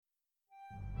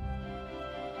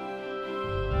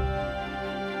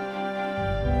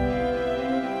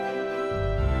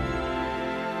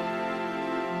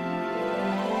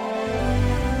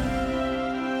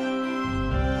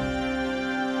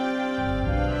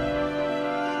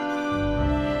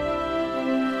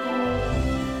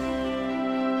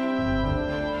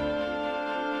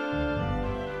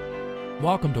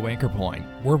Welcome to Anchor Point,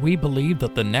 where we believe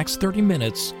that the next 30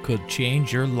 minutes could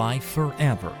change your life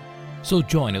forever. So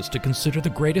join us to consider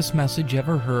the greatest message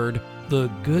ever heard, the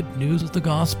good news of the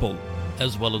gospel,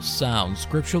 as well as sound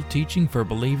scriptural teaching for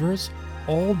believers,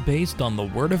 all based on the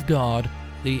Word of God,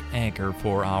 the anchor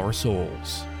for our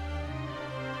souls.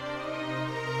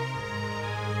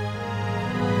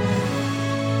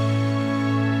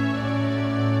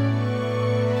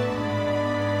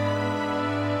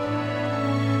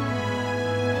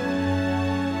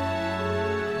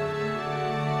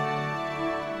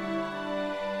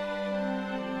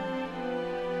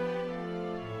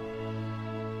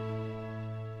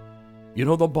 You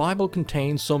know, the Bible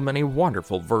contains so many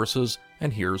wonderful verses,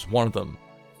 and here's one of them.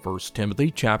 1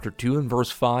 Timothy chapter 2 and verse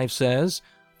 5 says,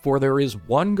 "For there is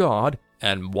one God,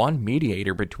 and one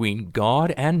mediator between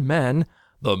God and men,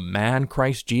 the man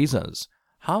Christ Jesus."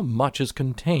 How much is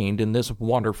contained in this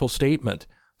wonderful statement?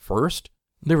 First,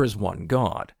 there is one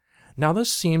God. Now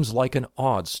this seems like an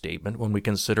odd statement when we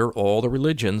consider all the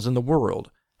religions in the world.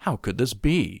 How could this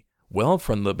be? Well,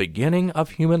 from the beginning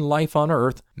of human life on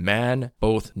earth, man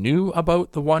both knew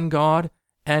about the one God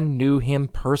and knew him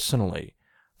personally.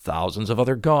 Thousands of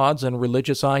other gods and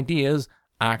religious ideas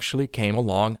actually came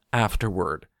along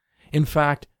afterward. In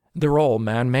fact, they're all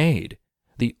man-made.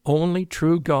 The only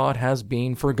true God has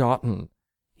been forgotten.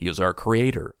 He is our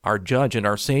Creator, our Judge, and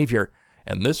our Savior,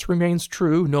 and this remains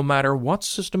true no matter what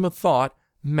system of thought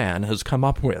man has come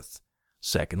up with.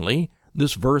 Secondly,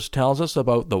 this verse tells us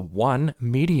about the one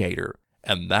mediator,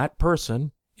 and that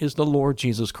person is the Lord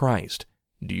Jesus Christ.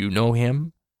 Do you know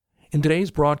him? In today's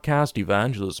broadcast,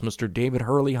 evangelist Mr. David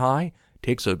Hurley High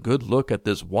takes a good look at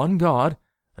this one God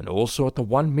and also at the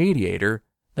one mediator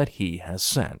that he has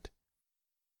sent.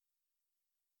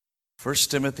 1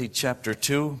 Timothy chapter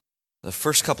 2, the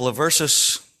first couple of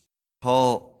verses,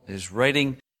 Paul is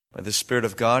writing by the Spirit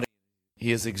of God.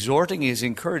 He is exhorting, he is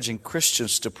encouraging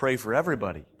Christians to pray for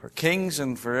everybody, for kings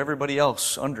and for everybody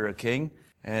else under a king.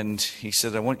 And he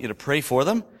said, I want you to pray for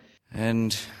them,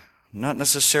 and not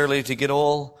necessarily to get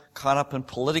all caught up in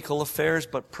political affairs,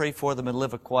 but pray for them and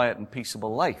live a quiet and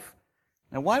peaceable life.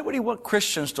 Now, why would he want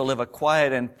Christians to live a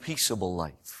quiet and peaceable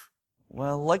life?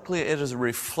 Well, likely it is a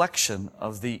reflection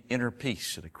of the inner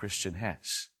peace that a Christian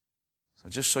has. So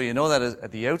just so you know that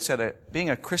at the outset,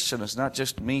 being a Christian is not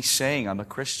just me saying I'm a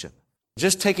Christian.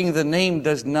 Just taking the name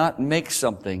does not make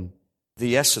something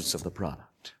the essence of the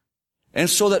product. And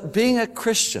so that being a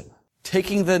Christian,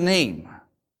 taking the name,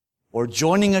 or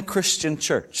joining a Christian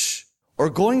church, or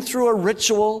going through a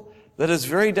ritual that is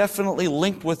very definitely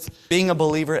linked with being a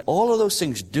believer, all of those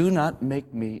things do not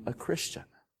make me a Christian.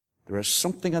 There is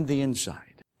something on the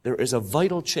inside. There is a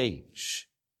vital change.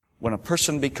 When a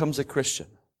person becomes a Christian,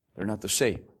 they're not the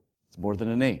same. It's more than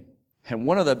a name. And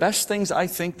one of the best things I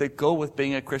think that go with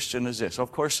being a Christian is this.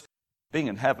 Of course, being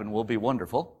in heaven will be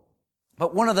wonderful.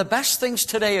 But one of the best things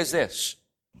today is this,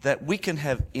 that we can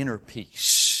have inner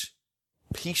peace.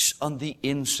 Peace on the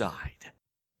inside.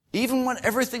 Even when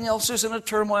everything else is in a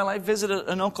turmoil. I visited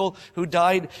an uncle who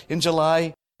died in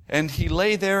July, and he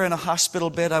lay there in a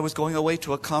hospital bed. I was going away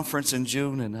to a conference in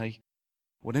June, and I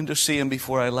went in to see him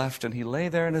before I left, and he lay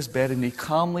there in his bed, and he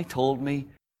calmly told me,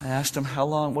 I asked him, how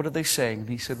long, what are they saying? And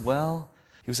he said, well,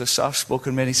 he was a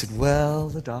soft-spoken man. He said, well,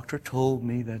 the doctor told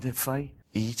me that if I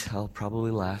eat, I'll probably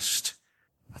last,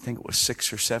 I think it was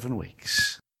 6 or 7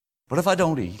 weeks. But if I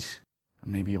don't eat,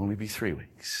 it'll maybe only be 3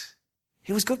 weeks.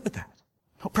 He was good with that.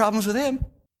 No problems with him.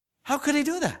 How could he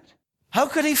do that? How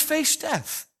could he face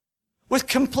death with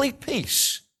complete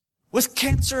peace, with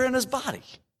cancer in his body,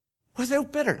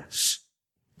 without bitterness?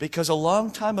 Because a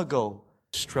long time ago,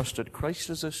 he trusted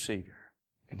Christ as his Savior.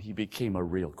 And he became a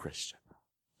real Christian.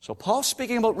 So Paul's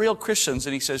speaking about real Christians,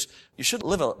 and he says, you should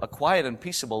live a quiet and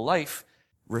peaceable life,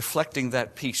 reflecting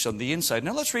that peace on the inside.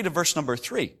 Now let's read verse number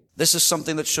 3. This is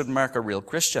something that should mark a real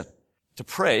Christian. To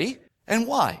pray, and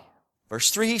why?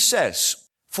 Verse 3, he says,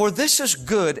 for this is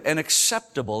good and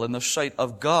acceptable in the sight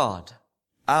of God,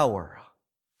 our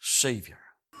Savior,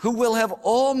 who will have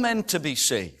all men to be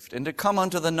saved and to come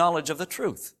unto the knowledge of the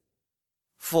truth.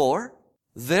 For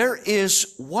there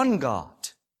is one God,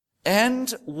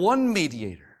 and one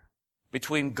mediator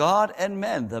between God and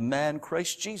men, the man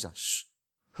Christ Jesus,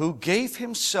 who gave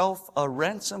himself a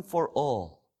ransom for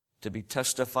all to be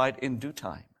testified in due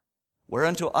time.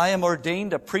 Whereunto I am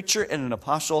ordained a preacher and an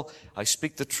apostle. I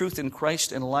speak the truth in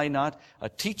Christ and lie not, a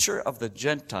teacher of the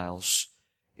Gentiles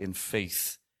in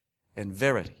faith and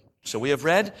verity. So we have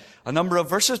read a number of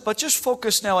verses, but just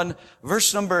focus now on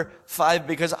verse number 5,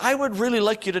 because I would really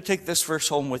like you to take this verse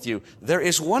home with you. There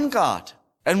is one God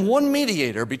and one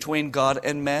mediator between God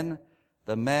and men,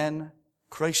 the man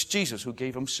Christ Jesus, who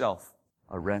gave himself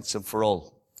a ransom for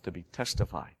all to be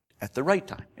testified at the right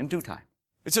time, in due time.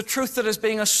 It's a truth that is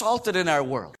being assaulted in our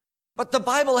world. But the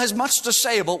Bible has much to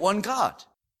say about one God.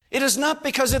 It is not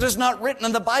because it is not written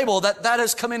in the Bible that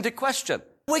has come into question.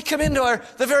 We come into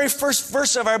the very first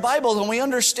verse of our Bible and we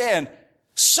understand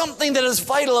something that is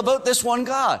vital about this one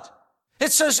God.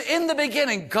 It says, in the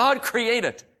beginning, God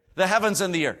created the heavens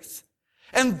and the earth.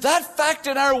 And that fact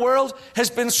in our world has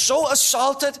been so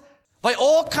assaulted by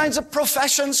all kinds of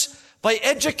professions, by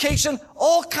education,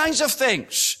 all kinds of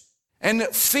things. And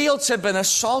fields have been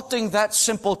assaulting that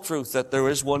simple truth that there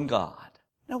is one God.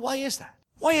 Now, why is that?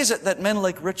 Why is it that men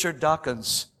like Richard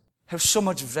Dawkins have so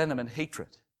much venom and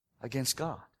hatred against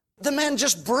God? The man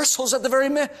just bristles at the very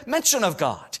mention of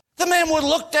God. The man would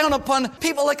look down upon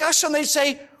people like us and they'd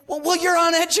say, well, you're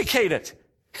uneducated.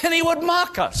 And he would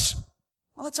mock us.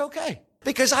 Well, that's okay.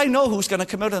 Because I know who's going to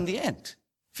come out in the end.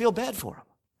 Feel bad for him.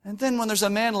 And then when there's a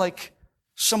man like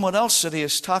someone else that he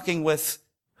is talking with,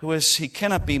 he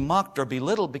cannot be mocked or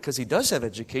belittled because he does have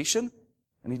education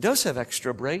and he does have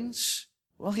extra brains,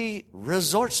 well, he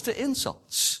resorts to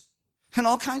insults and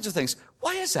all kinds of things.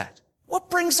 Why is that? What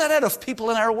brings that out of people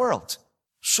in our world?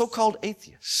 So-called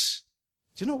atheists.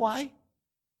 Do you know why?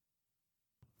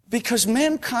 Because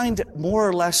mankind, more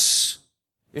or less,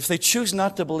 if they choose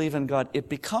not to believe in God, it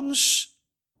becomes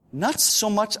not so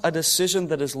much a decision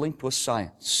that is linked with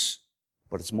science,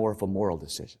 but it's more of a moral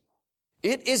decision.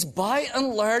 It is by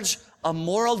and large a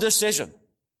moral decision.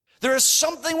 There is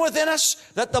something within us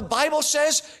that the Bible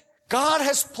says God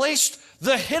has placed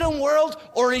the hidden world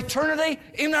or eternity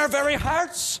in our very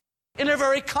hearts, in our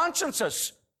very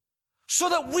consciences, so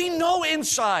that we know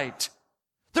inside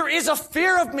there is a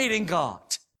fear of meeting God.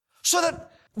 So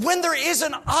that when there is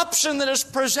an option that is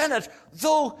presented,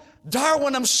 though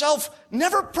Darwin himself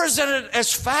never presented it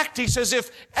as fact, he says,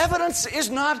 if evidence is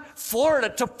not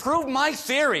forwarded to prove my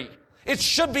theory, it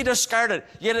should be discarded.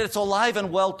 Yet it's alive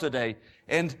and well today,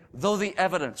 and though the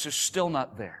evidence is still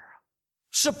not there.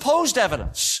 Supposed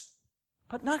evidence,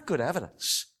 but not good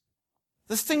evidence.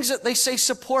 The things that they say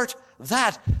support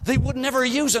that, they would never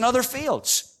use in other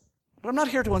fields. But I'm not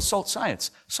here to insult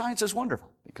science. Science is wonderful.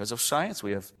 Because of science,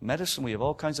 we have medicine, we have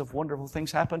all kinds of wonderful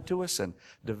things happen to us and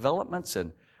developments,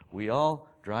 and we all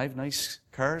drive nice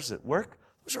cars at work.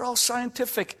 Those are all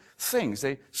scientific things.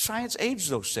 Science aids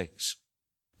those things.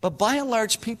 But by and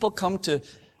large, people come to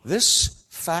this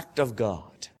fact of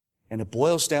God, and it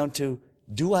boils down to,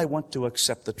 do I want to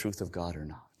accept the truth of God or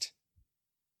not?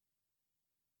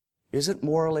 Is it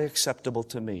morally acceptable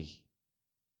to me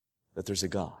that there's a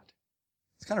God?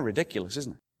 It's kind of ridiculous,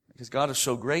 isn't it? Because God is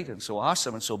so great and so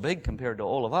awesome and so big compared to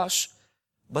all of us.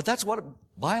 But that's what it,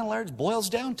 by and large, boils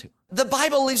down to. The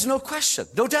Bible leaves no question,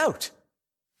 no doubt. It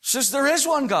says there is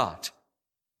one God.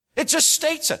 It just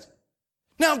states it.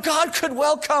 Now, God could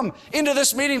well come into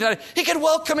this meeting today. He could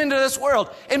well come into this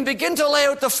world and begin to lay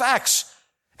out the facts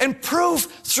and prove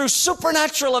through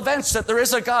supernatural events that there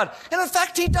is a God. And in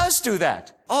fact, He does do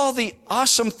that. All the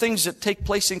awesome things that take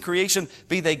place in creation,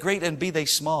 be they great and be they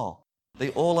small, they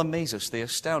all amaze us, they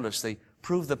astound us, they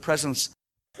prove the presence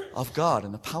of God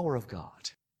and the power of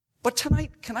God. But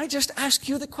tonight, can I just ask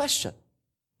you the question?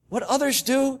 What others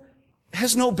do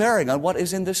has no bearing on what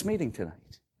is in this meeting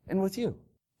tonight and with you.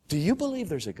 Do you believe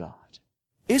there's a God?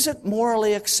 Is it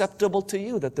morally acceptable to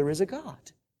you that there is a God?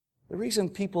 The reason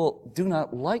people do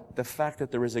not like the fact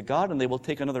that there is a God, and they will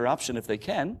take another option if they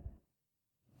can,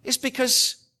 is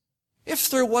because if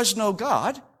there was no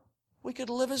God, we could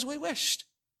live as we wished.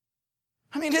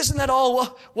 I mean, isn't that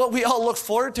all what we all look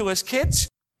forward to as kids?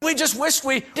 We just wished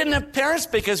we didn't have parents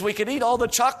because we could eat all the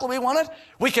chocolate we wanted.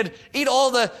 We could eat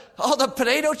all the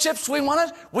potato chips we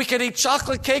wanted. We could eat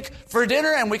chocolate cake for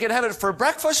dinner and we could have it for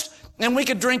breakfast. And we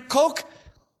could drink Coke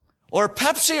or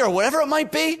Pepsi or whatever it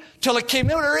might be till it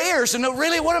came out our ears, and it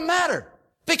really wouldn't matter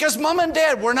because Mom and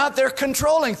Dad were not there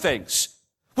controlling things.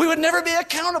 We would never be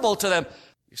accountable to them.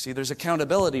 You see, there's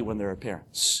accountability when there are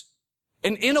parents.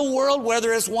 And in a world where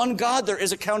there is one God, there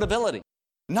is accountability.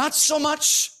 Not so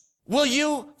much will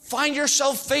you find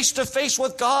yourself face to face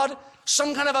with God,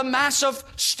 some kind of a massive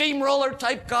steamroller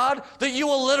type God that you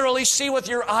will literally see with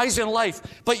your eyes in life.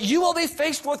 But you will be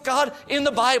faced with God in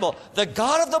the Bible. The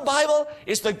God of the Bible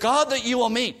is the God that you will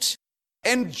meet.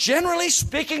 And generally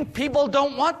speaking, people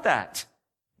don't want that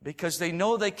because they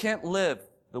know they can't live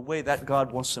the way that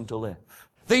God wants them to live.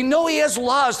 They know He has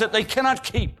laws that they cannot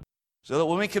keep. So that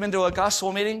when we come into a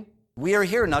gospel meeting, we are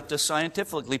here not to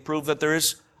scientifically prove that there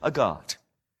is a God.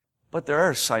 But there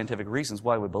are scientific reasons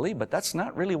why we believe, but that's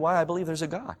not really why I believe there's a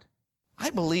God. I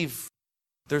believe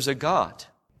there's a God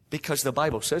because the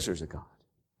Bible says there's a God.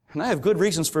 And I have good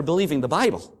reasons for believing the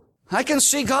Bible. I can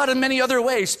see God in many other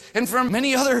ways and from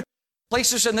many other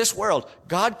places in this world.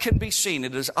 God can be seen.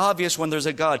 It is obvious when there's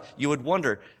a God. You would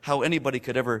wonder how anybody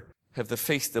could ever have the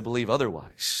faith to believe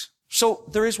otherwise. So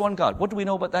there is one God. What do we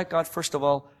know about that God? First of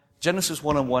all, Genesis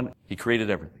 1:1, He created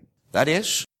everything. That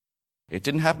is, it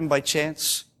didn't happen by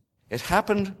chance. It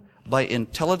happened by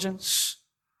intelligence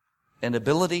and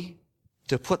ability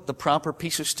to put the proper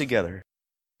pieces together.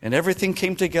 And everything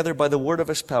came together by the word of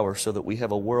His power so that we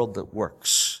have a world that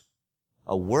works.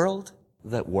 A world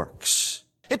that works.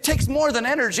 It takes more than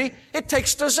energy. It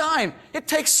takes design. It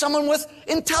takes someone with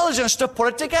intelligence to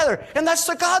put it together. And that's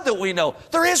the God that we know.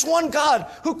 There is one God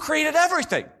who created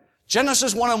everything.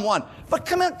 Genesis 1:1. But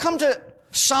come to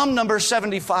Psalm number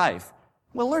 75.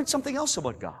 We'll learn something else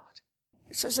about God.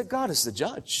 It says that God is the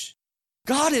judge.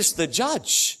 God is the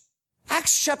judge.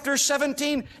 Acts chapter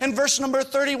 17 and verse number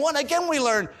 31. Again, we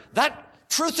learn that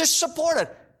truth is supported.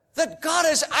 That God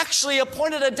has actually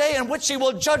appointed a day in which He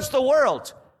will judge the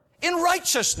world in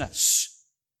righteousness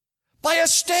by a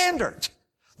standard.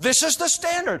 This is the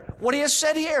standard. What He has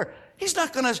said here. He's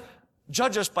not going to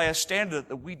judge us by a standard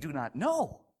that we do not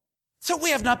know, that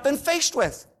we have not been faced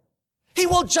with. He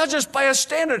will judge us by a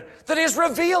standard that He has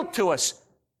revealed to us,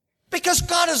 because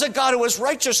God is a God who is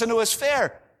righteous and who is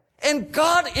fair. And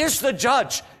God is the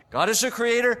judge. God is the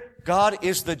creator. God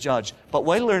is the judge. But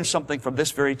we learn something from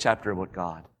this very chapter about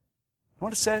God.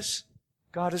 What it says?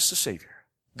 God is the Savior.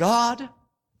 God,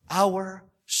 our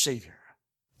Savior.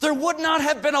 There would not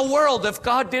have been a world if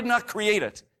God did not create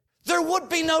it. There would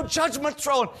be no judgment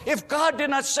throne if God did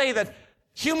not say that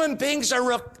human beings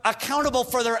are accountable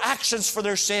for their actions, for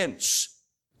their sins.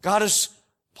 God has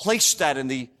placed that in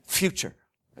the future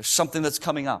as something that's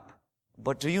coming up.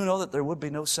 But do you know that there would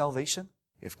be no salvation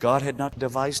if God had not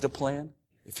devised a plan?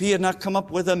 If He had not come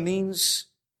up with a means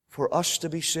for us to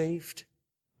be saved,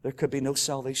 there could be no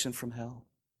salvation from hell,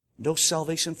 no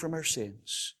salvation from our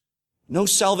sins, no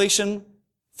salvation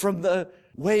from the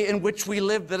way in which we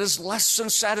live that is less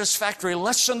than satisfactory,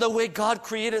 less than the way God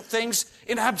created things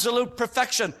in absolute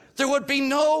perfection. There would be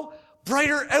no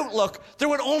brighter outlook. There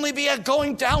would only be a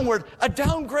going downward, a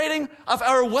downgrading of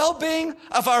our well-being,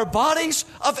 of our bodies,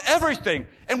 of everything.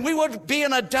 And we would be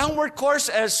in a downward course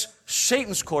as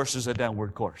Satan's course is a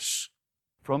downward course.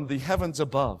 From the heavens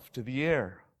above to the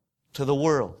air, to the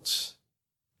world,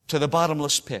 to the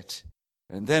bottomless pit,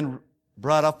 and then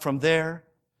brought up from there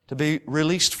to be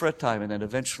released for a time, and then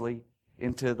eventually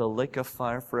into the lake of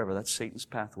fire forever. That's Satan's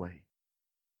pathway.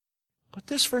 But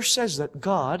this verse says that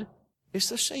God is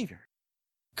the Savior.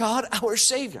 God, our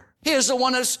Savior. He is the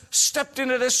one who's stepped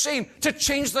into this scene to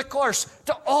change the course,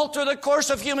 to alter the course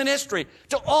of human history,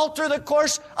 to alter the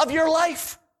course of your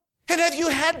life. And have you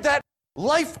had that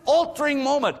life-altering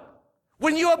moment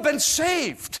when you have been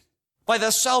saved by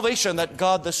the salvation that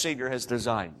God the Savior has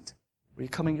designed? Are you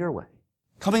coming your way?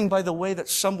 Coming by the way that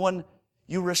someone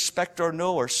you respect or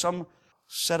know, or some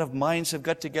set of minds have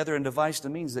got together and devised the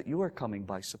means that you are coming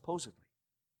by, supposedly.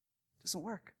 It doesn't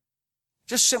work.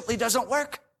 Just simply doesn't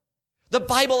work. The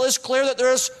Bible is clear that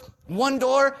there is one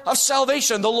door of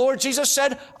salvation. The Lord Jesus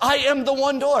said, I am the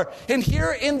one door. And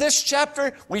here in this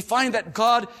chapter, we find that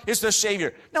God is the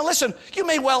Savior. Now listen, you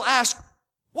may well ask,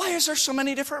 why is there so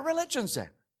many different religions then?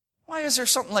 Why is there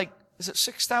something like, is it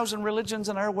 6,000 religions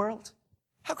in our world?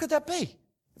 How could that be?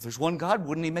 If there's one God,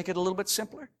 wouldn't He make it a little bit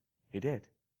simpler? He did.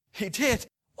 He did.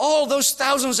 All those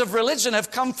thousands of religion have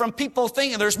come from people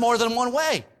thinking there's more than one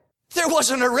way. There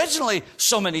wasn't originally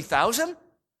so many thousand,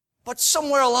 but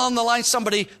somewhere along the line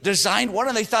somebody designed one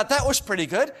and they thought that was pretty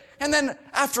good. And then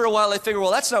after a while they figure,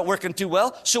 well, that's not working too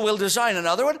well, so we'll design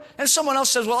another one. And someone else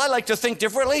says, well, I like to think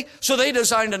differently, so they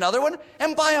designed another one.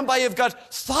 And by you've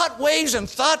got thought waves and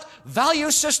thought value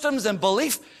systems and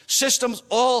belief systems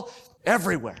all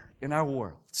everywhere in our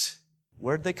world.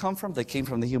 Where'd they come from? They came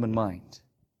from the human mind.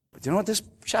 But do you know what this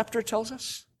chapter tells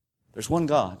us? There's one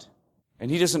God. And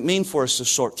He doesn't mean for us to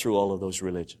sort through all of those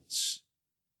religions.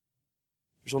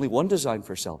 There's only one design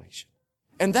for salvation.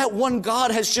 And that one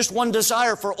God has just one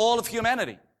desire for all of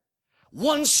humanity.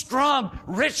 One strong,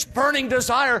 rich, burning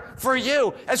desire for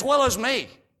you as well as me.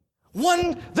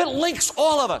 One that links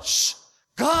all of us.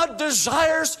 God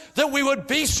desires that we would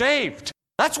be saved.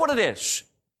 That's what it is.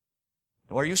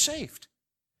 Are you saved?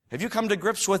 Have you come to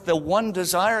grips with the one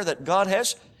desire that God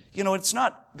has? You know, it's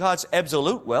not God's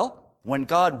absolute will. When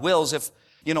God wills,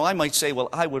 I might say, well,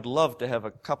 I would love to have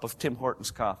a cup of Tim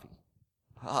Hortons coffee.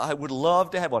 I would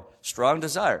love to have one. Strong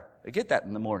desire. I get that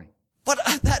in the morning. But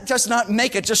that does not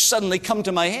make it just suddenly come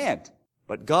to my hand.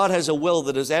 But God has a will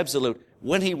that is absolute.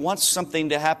 When He wants something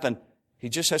to happen, He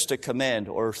just has to command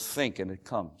or think and it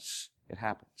comes. It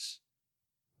happens.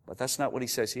 But that's not what He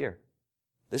says here.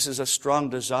 This is a strong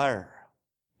desire,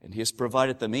 and He has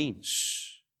provided the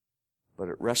means. But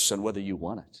it rests on whether you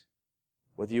want it,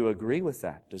 whether you agree with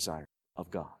that desire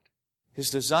of God. His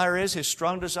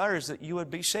strong desire is that you would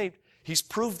be saved. He's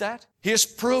proved that. He has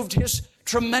proved His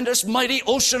tremendous, mighty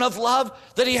ocean of love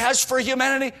that He has for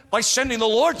humanity by sending the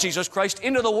Lord Jesus Christ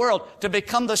into the world to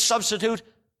become the substitute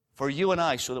for you and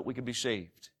I so that we could be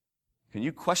saved. Can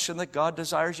you question that God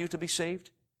desires you to be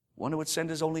saved? One who would send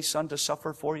His only Son to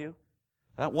suffer for you?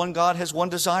 That one God has one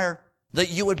desire, that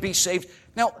you would be saved.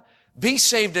 Now, be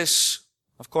saved is,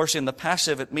 of course, in the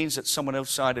passive, it means that someone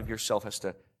outside of yourself has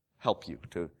to help you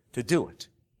to do it.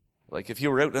 Like if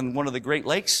you were out in one of the Great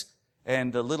Lakes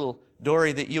and the little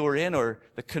dory that you were in or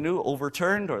the canoe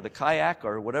overturned or the kayak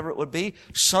or whatever it would be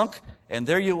sunk, and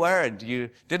there you are and you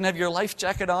didn't have your life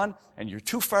jacket on and you're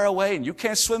too far away and you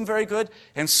can't swim very good,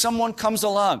 and someone comes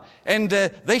along and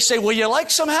they say, "Will you like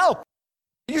some help?"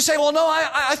 You say, "Well, no,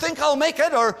 I think I'll make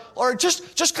it," or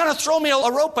just kind of throw me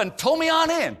a rope and tow me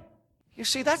on in. You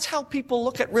see, that's how people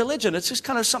look at religion. It's just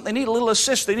kind of something, they need a little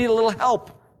assist, they need a little help.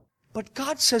 But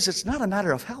God says it's not a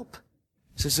matter of help.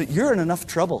 He says that you're in enough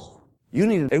trouble. You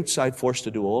need an outside force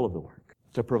to do all of the work,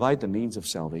 to provide the means of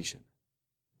salvation.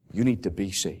 You need to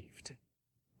be saved.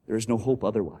 There is no hope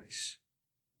otherwise.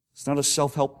 It's not a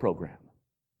self-help program.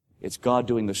 It's God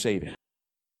doing the saving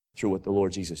through what the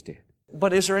Lord Jesus did.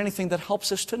 But is there anything that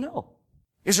helps us to know?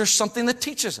 Is there something that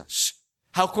teaches us?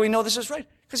 How can we know this is right?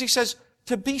 Because He says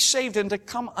to be saved and to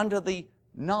come under the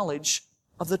knowledge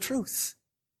of the truth.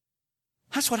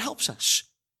 That's what helps us.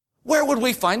 Where would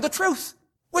we find the truth?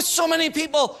 With so many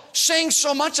people saying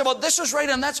so much about this is right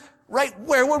and that's right,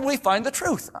 where would we find the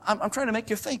truth? I'm trying to make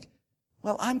you think.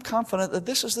 Well, I'm confident that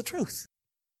this is the truth.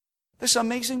 This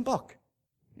amazing book.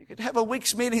 You could have a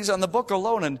week's meetings on the book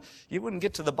alone and you wouldn't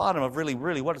get to the bottom of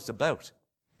really what it's about.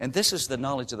 And this is the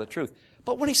knowledge of the truth.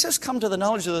 But when He says come to the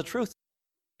knowledge of the truth,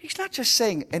 He's not just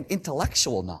saying an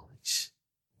intellectual knowledge.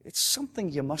 It's something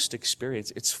you must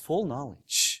experience. It's full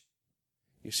knowledge.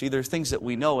 You see, there are things that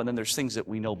we know, and then there's things that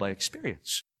we know by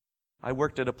experience. I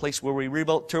worked at a place where we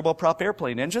rebuilt turboprop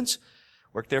airplane engines.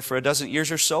 Worked there for a dozen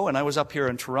years or so, and I was up here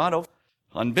in Toronto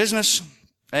on business.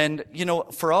 And, you know,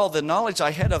 for all the knowledge I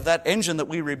had of that engine that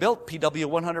we rebuilt,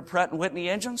 PW100 Pratt & Whitney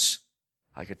engines,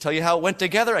 I could tell you how it went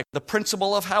together, the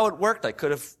principle of how it worked. I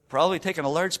could have probably taken a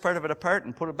large part of it apart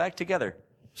and put it back together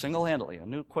single-handedly. I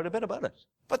knew quite a bit about it.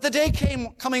 But the day came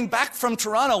coming back from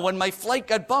Toronto when my flight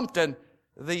got bumped and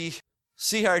the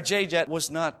CRJ jet was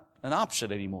not an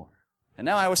option anymore. And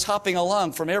now I was hopping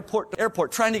along from airport to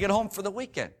airport trying to get home for the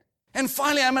weekend. And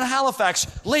finally I'm in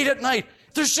Halifax late at night.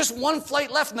 There's just one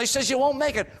flight left and they says you won't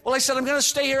make it. Well, I said I'm going to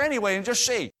stay here anyway and just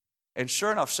see. And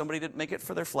sure enough, somebody didn't make it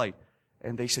for their flight.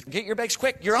 And they said, "Get your bags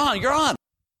quick. You're on.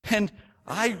 And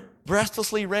I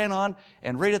breathlessly ran on,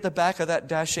 and right at the back of that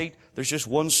Dash 8, there's just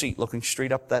one seat looking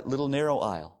straight up that little narrow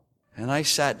aisle. And I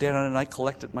sat down and I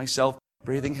collected myself,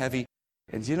 breathing heavy.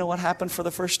 And do you know what happened for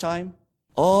the first time?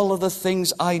 All of the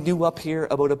things I knew up here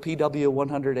about a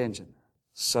PW100 engine,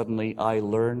 suddenly I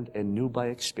learned and knew by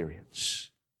experience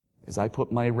as I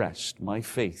put my rest, my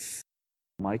faith,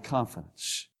 my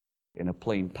confidence in a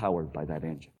plane powered by that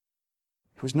engine.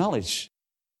 It was knowledge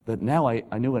that now I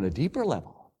knew on a deeper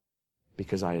level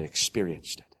because I had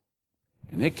experienced it.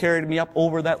 And it carried me up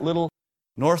over that little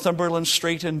Northumberland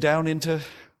Strait and down into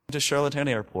Charlottetown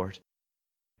Airport.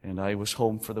 And I was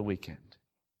home for the weekend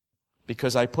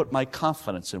because I put my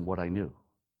confidence in what I knew.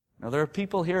 Now there are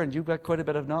people here, and you've got quite a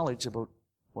bit of knowledge about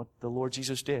what the Lord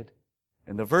Jesus did.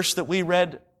 And the verse that we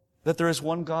read, that there is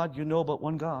one God, you know about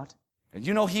one God. And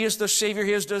you know He is the Savior.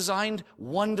 He has designed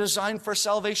one design for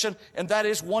salvation, and that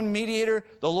is one mediator,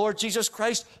 the Lord Jesus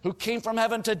Christ, who came from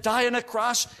heaven to die on a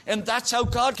cross, and that's how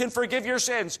God can forgive your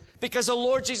sins, because the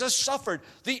Lord Jesus suffered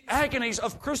the agonies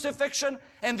of crucifixion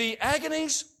and the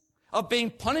agonies of being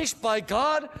punished by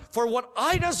God for what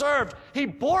I deserved. He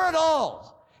bore it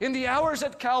all in the hours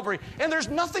at Calvary, and there's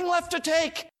nothing left to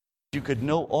take. You could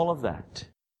know all of that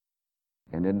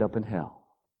and end up in hell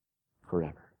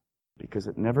forever. Because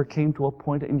it never came to a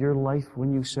point in your life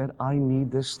when you said, I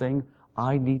need this thing.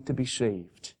 I need to be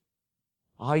saved.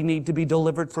 I need to be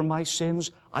delivered from my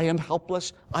sins. I am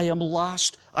helpless. I am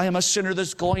lost. I am a sinner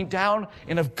that's going down.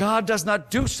 And if God does not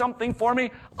do something for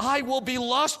me, I will be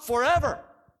lost forever.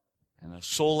 And a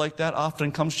soul like that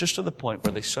often comes just to the point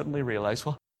where they suddenly realize,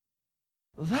 well,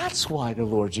 that's why the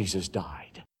Lord Jesus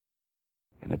died.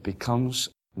 And it becomes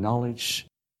knowledge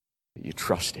that you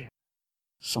trust in.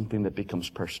 Something that becomes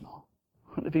personal.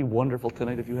 Wouldn't it be wonderful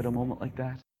tonight if you had a moment like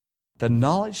that? The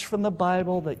knowledge from the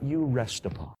Bible that you rest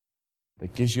upon,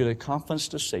 that gives you the confidence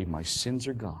to say, my sins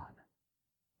are gone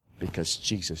because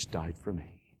Jesus died for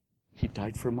me. He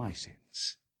died for my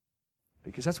sins.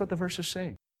 Because that's what the verse is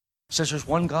saying. It says there's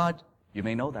one God. You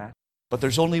may know that. But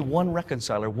there's only one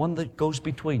reconciler, one that goes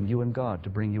between you and God to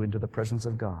bring you into the presence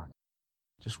of God.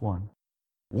 Just one.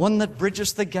 One that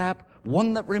bridges the gap,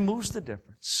 one that removes the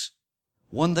difference.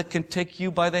 One that can take you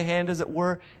by the hand, as it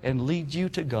were, and lead you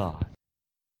to God.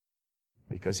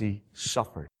 Because He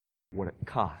suffered what it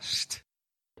cost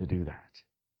to do that.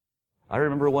 I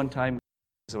remember one time, it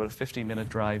was about a 15-minute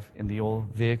drive in the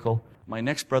old vehicle. My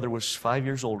next brother was 5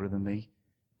 years older than me.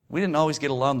 We didn't always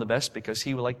get along the best because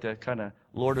he would like to kind of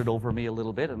lord it over me a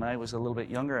little bit, and I was a little bit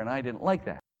younger, and I didn't like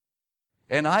that.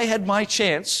 And I had my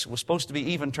chance. It was supposed to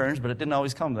be even turns, but it didn't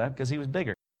always come to that because he was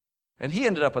bigger. And he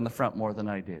ended up in the front more than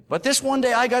I did. But this one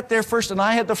day I got there first, and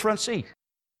I had the front seat.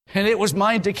 And it was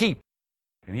mine to keep.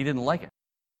 And he didn't like it.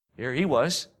 Here he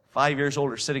was, 5 years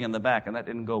older, sitting in the back, and that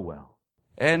didn't go well.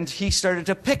 And he started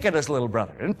to pick at his little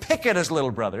brother, and pick at his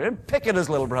little brother, and pick at his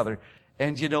little brother.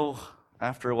 And you know,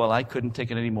 after a while, I couldn't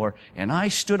take it anymore. And I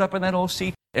stood up in that old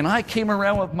seat, and I came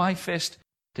around with my fist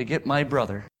to get my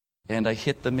brother, and I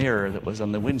hit the mirror that was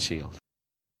on the windshield.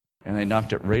 And I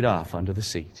knocked it right off onto the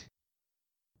seat.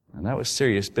 And that was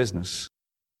serious business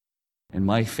in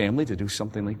my family to do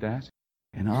something like that.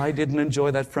 And I didn't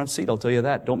enjoy that front seat, I'll tell you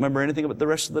that. Don't remember anything about the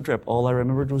rest of the trip. All I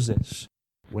remembered was this.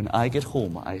 When I get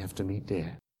home, I have to meet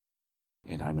Dad.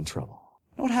 And I'm in trouble.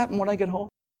 You know what happened when I get home?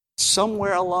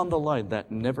 Somewhere along the line,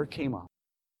 that never came up.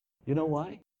 You know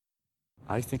why?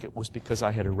 I think it was because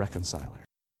I had a reconciler.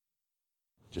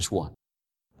 Just one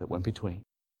that went between.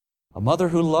 A mother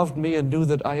who loved me and knew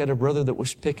that I had a brother that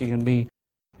was picking on me,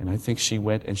 and I think she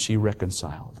went and she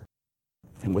reconciled.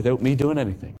 And without me doing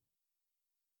anything,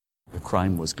 the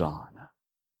crime was gone.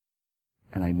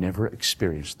 And I never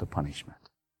experienced the punishment.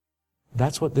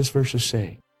 That's what this verse is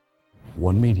saying.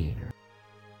 One mediator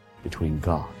between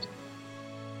God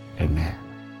and man.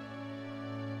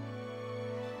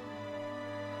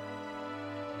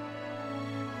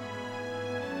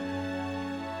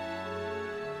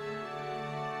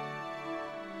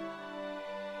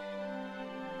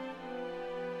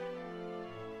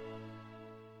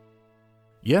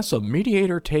 Yes, a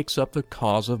mediator takes up the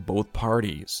cause of both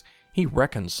parties. He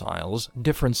reconciles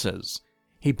differences.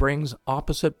 He brings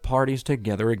opposite parties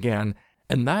together again,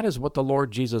 and that is what the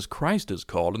Lord Jesus Christ is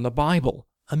called in the Bible,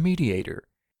 a mediator.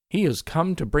 He has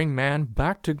come to bring man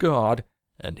back to God,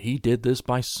 and He did this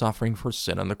by suffering for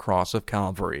sin on the cross of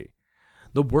Calvary.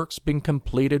 The work's been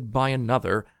completed by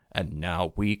another, and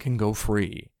now we can go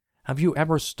free. Have you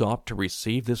ever stopped to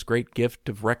receive this great gift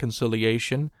of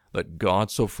reconciliation that God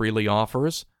so freely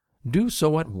offers? Do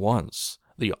so at once.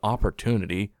 The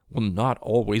opportunity will not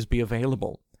always be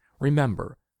available.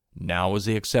 Remember, now is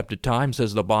the accepted time,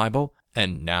 says the Bible,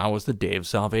 and now is the day of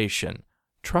salvation.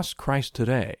 Trust Christ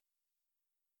today.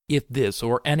 If this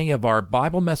or any of our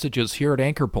Bible messages here at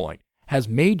Anchor Point has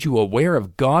made you aware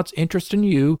of God's interest in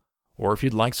you, or if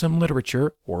you'd like some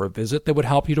literature or a visit that would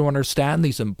help you to understand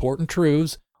these important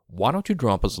truths, why don't you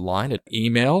drop us a line at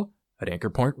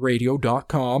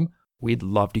email@anchorpointradio.com. We'd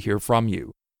love to hear from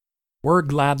you. We're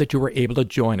glad that you were able to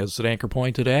join us at Anchor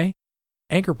Point today.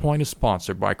 Anchor Point is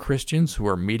sponsored by Christians who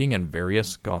are meeting in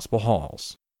various gospel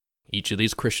halls. Each of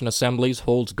these Christian assemblies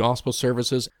holds gospel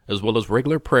services as well as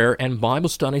regular prayer and Bible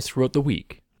studies throughout the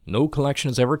week. No collection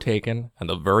is ever taken, and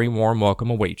a very warm welcome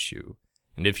awaits you.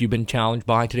 And if you've been challenged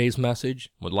by today's message,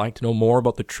 would like to know more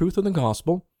about the truth of the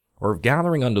gospel, or of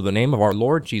gathering under the name of our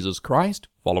Lord Jesus Christ,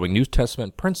 following New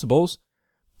Testament principles,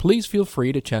 please feel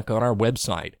free to check out our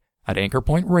website at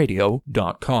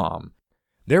anchorpointradio.com.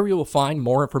 There you will find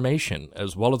more information,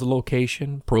 as well as the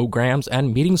location, programs,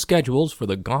 and meeting schedules for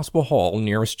the Gospel Hall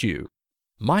nearest you.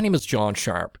 My name is John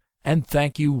Sharp, and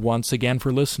thank you once again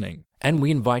for listening. And we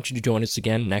invite you to join us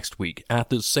again next week at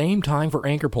the same time for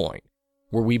Anchor Point,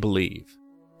 where we believe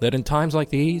that in times like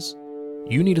these,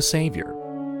 you need a Savior.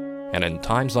 And in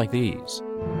times like these,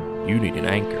 you need an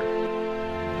anchor.